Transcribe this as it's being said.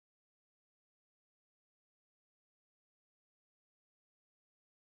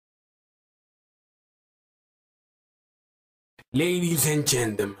Ladies and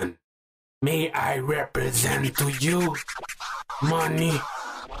gentlemen, may I represent to you money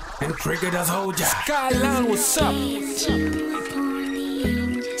and trigger the soldier. Skyline, what's up? Got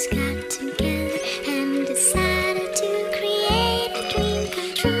together and decided to create a dream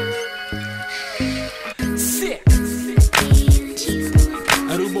come true. Sick.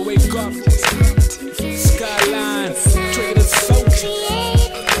 Aruba, wake up. Skyline, trigger the soldier.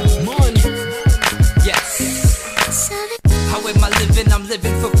 Money. Yes. How am I living? I'm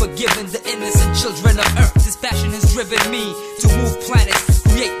living for forgiving the innocent children of Earth. This passion has driven me to move planets,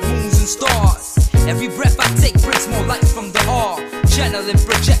 create moons and stars. Every breath I take brings more light from the all. Channeling,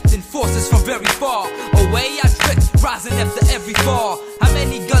 projecting forces from very far away. I drift, rising after every fall. How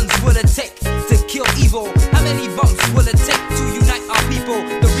many guns will it take to kill evil? How many bumps will it take to unite our people?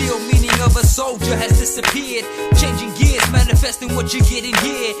 The real meaning of a soldier has disappeared. Changing gears, manifesting what you get in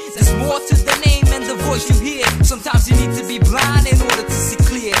here. There's more to the name and the voice you hear. Sometimes you need to be blind in order to see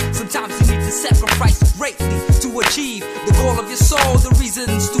clear. Sometimes you need to sacrifice greatly to achieve the goal of your soul, the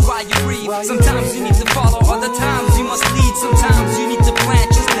reasons to why you breathe. Sometimes you need to follow, other times you must lead. Sometimes you need to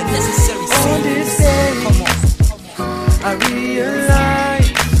plant just the necessary seed. On this day, Come on. I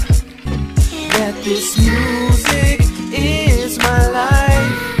realize that this music is my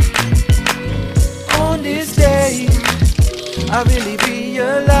life. On this day, I really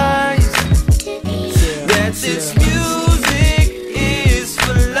realize that this music is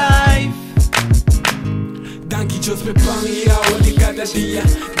for life. Danke Diyos pe pangyayawali kada dia.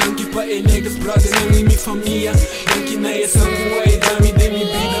 Danke pa niggas, brother, nang mi familia. Danke na isang buhay, dami din mi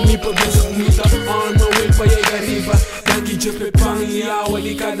vida. Mi pabisa kumita, on my way pa arriba. Danke Diyos pe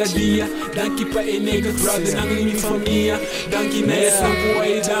pangyayawali kada dia. Danke pa niggas, brother, nang mi familia. Danke na isang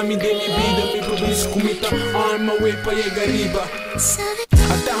buhay, dami din mi vida. Mi pabisa kumita, on my way pa arriba.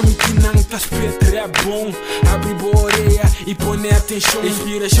 Adami kinang tas Petre é bom. Abre boa orelha e põe atenção.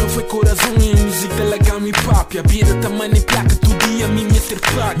 Inspiração foi coração e música talaga me papi. A vida tá placa, todo dia me meter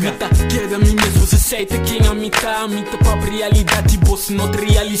placa. Mita queda me mesmo, você aceita quem a mita. Mita pra realidade, você não te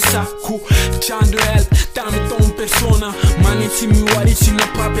realiza. Chando el, tá me tão persona. Mano, se me wari, se na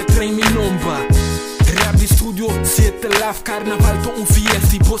papi, trem me nomba. Rap de studio, zit live, carnaval tot een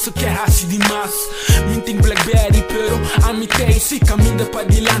fiesta. Posso que raci demais. Minting Blackberry, pero a mi te si cammina pa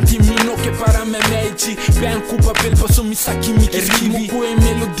dilanti. Mino che para me melci. Ben cu papel, passo mi sa chi mi scrivi. Rimo e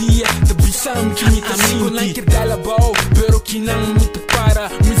melodia, te bisam chi mi ta amigo naker della bow. Pero chi non mi te para.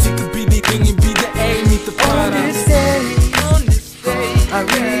 Muziek Ta Bida, dingen bida, ey mi te para. On this day, I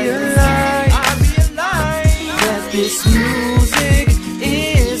realize that this music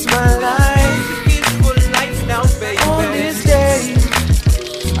is my life. On this day,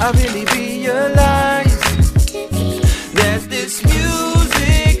 I really realize that this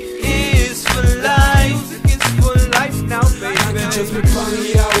music is for life. It's for life now, baby. Danke Diyos pe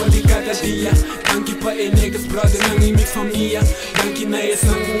pangyayawali kada dia. Danke pa niggas, brother, nang mi familia. Danke na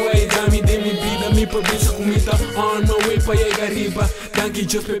isang buhay, dami din mi vida. Mi pabisa kumita, on my way pa arriba. Danke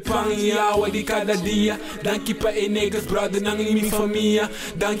Diyos pe pangyayawali kada dia. Danke pa niggas, brother, nang mi familia.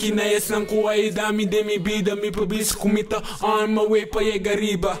 Danke na isang buhay, dami din mi vida. Mi pabisa kumita, on my way pa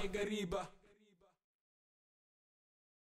arriba.